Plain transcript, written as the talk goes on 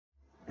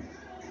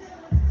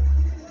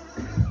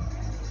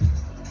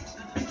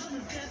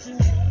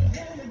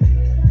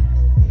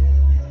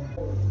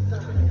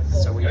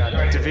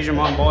Division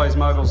 1 boys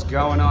Moguls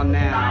going on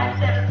now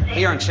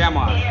here in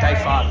Chamois, day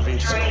 5 of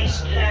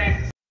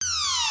Interschools.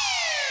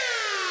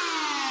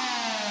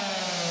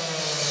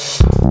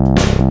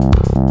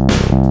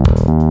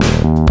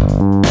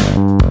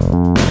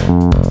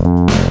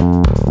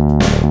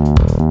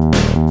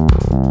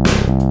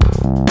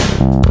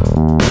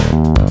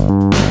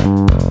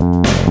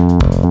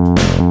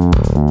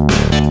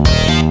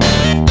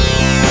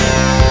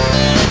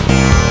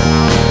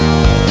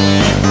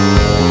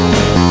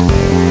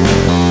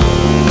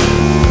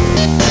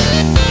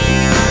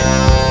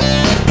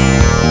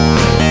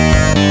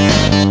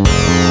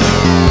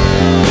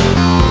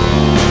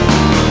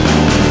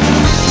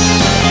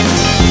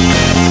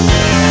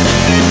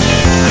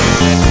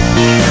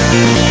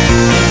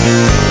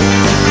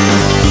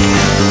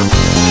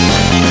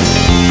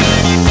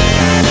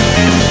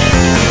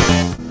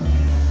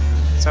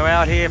 So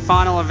out here,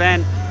 final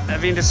event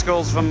of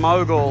Interschools for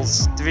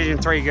Moguls, Division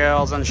 3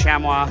 girls on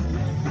Chamois.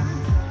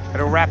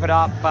 It'll wrap it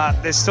up,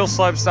 but there's still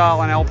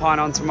slopestyle and alpine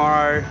on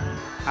tomorrow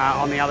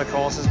on the other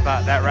courses,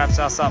 but that wraps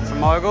us up for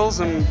Moguls,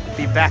 and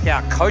be back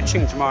out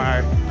coaching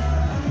tomorrow.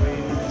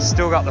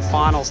 Still got the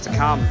finals to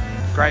come.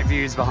 Great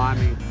views behind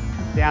me.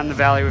 Down the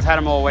valley, we've had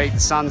them all week. The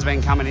sun's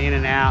been coming in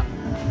and out.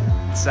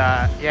 It's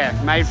yeah,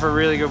 made for a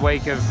really good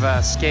week of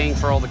skiing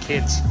for all the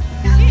kids.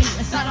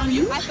 It's not on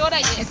you. I thought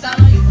I did. It's not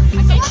on you.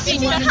 What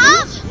did you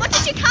come? What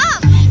did you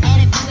come?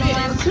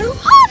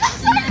 Oh, that's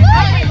so good.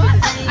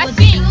 I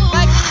think.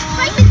 Like,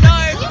 no.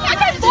 I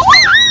don't know.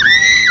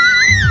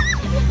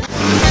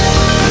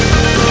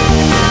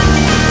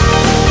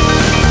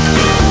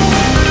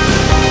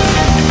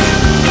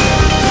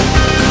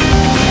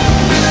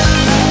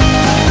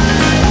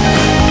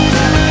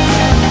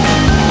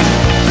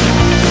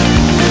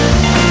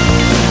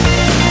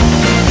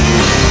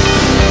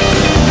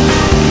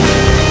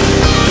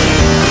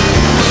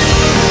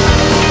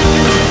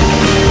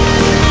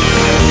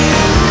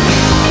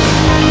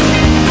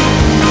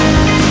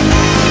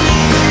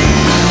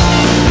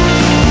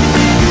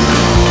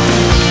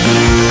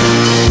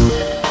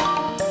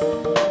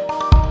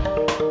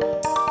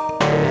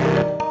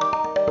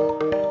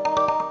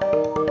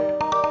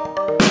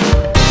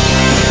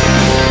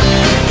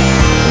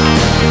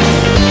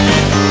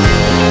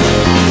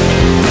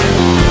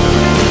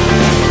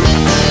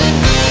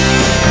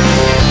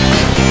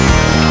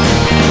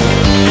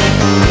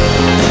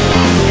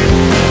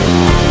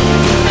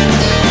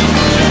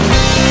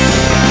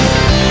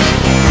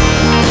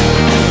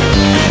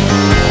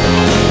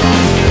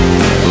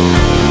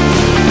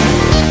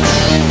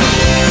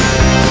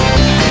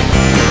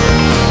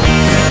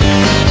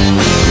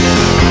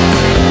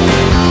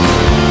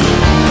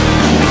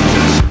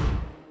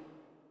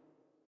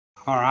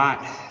 Alright,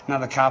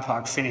 another car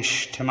park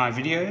finish to my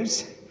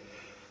videos,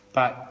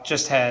 but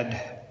just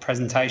had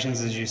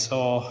presentations as you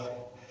saw.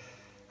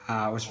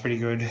 It was pretty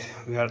good.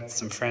 We got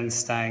some friends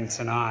staying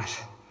tonight,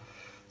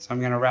 so I'm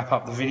going to wrap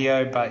up the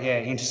video. But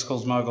yeah,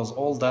 Interschools Moguls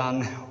all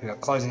done. We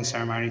got closing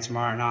ceremony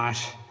tomorrow night.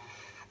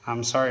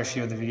 I'm sorry a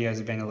few of the videos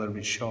have been a little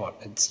bit short.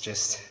 It's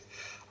just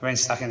I've been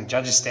stuck in the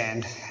judges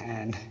stand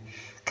and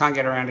can't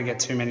get around to get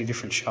too many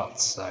different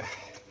shots. So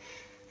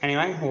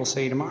anyway, we'll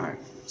see you tomorrow.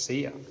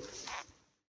 See ya.